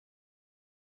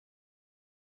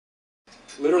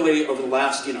literally over the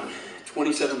last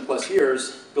 27 plus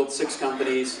years, built 6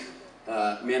 companies,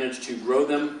 managed to grow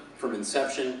them from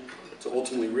inception to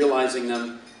ultimately realizing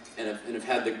them, and have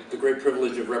had the great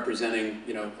privilege of representing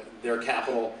their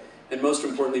capital, and most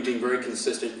importantly being very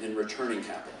consistent in returning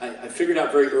capital. I figured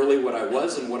out very early what I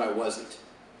was and what I wasn't.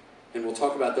 And we'll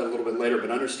talk about that a little bit later, but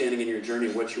understanding in your journey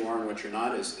what you are and what you're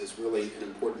not is really an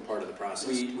important part of the process.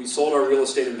 We sold our real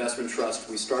estate investment trust.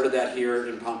 We started that here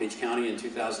in Palm Beach County in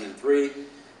 2003,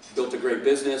 built a great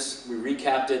business. We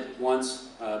recapped it once.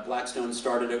 Blackstone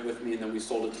started it with me, and then we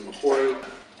sold it to Macquarie.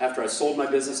 After I sold my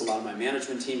business, a lot of my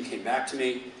management team came back to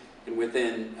me, and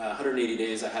within 180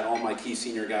 days, I had all my key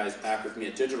senior guys back with me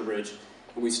at DigitalBridge,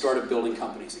 and we started building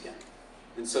companies again.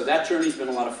 And so that journey's been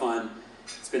a lot of fun.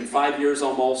 It's been 5 years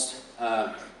almost.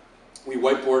 We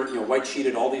white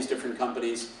sheeted all these different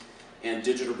companies, and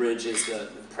DigitalBridge is the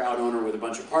proud owner with a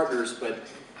bunch of partners, but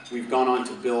we've gone on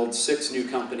to build 6 new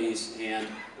companies, and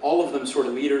all of them sort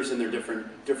of leaders in their different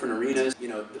arenas.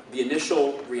 The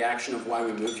initial reaction of why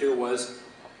we moved here was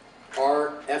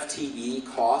our FTE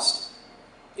cost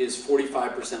is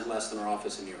 45% less than our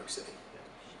office in New York City.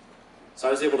 So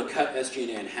I was able to cut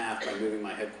SG&A in half by moving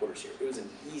my headquarters here. It was an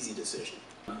easy decision.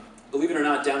 Believe it or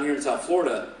not, down here in South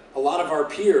Florida, a lot of our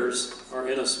peers are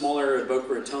in a small area of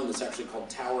Boca Raton that's actually called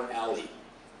Tower Alley.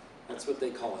 That's what they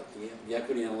call it. The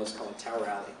equity analysts call it Tower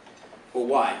Alley. Well,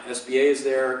 why? SBA is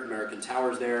there, American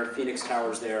Tower's there, Phoenix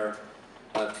Tower's there,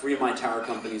 3 of my tower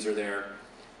companies are there.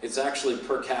 It's actually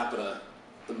per capita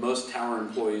the most tower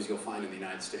employees you'll find in the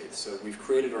United States. So we've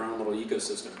created our own little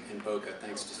ecosystem in Boca,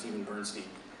 thanks to Stephen Bernstein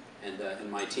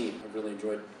and my team. I've really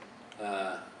enjoyed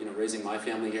raising my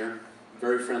family here.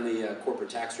 Very friendly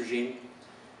corporate tax regime.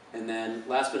 And then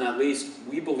last but not least,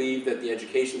 we believe that the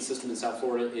education system in South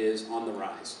Florida is on the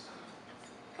rise.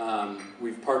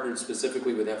 We've partnered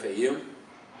specifically with FAU.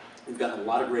 We've gotten a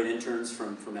lot of great interns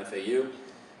from FAU.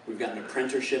 We've got an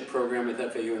apprenticeship program with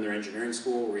FAU in their engineering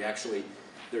school where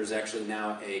there's actually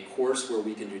now a course where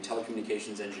we can do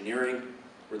telecommunications engineering,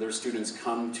 where their students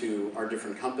come to our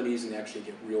different companies and they actually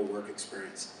get real work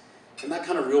experience. And that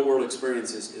kind of real world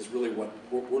experience is really what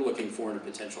we're looking for in a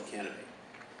potential candidate.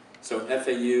 So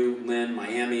FAU, Lynn,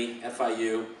 Miami,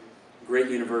 FIU, great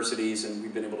universities, and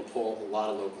we've been able to pull a lot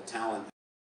of local talent.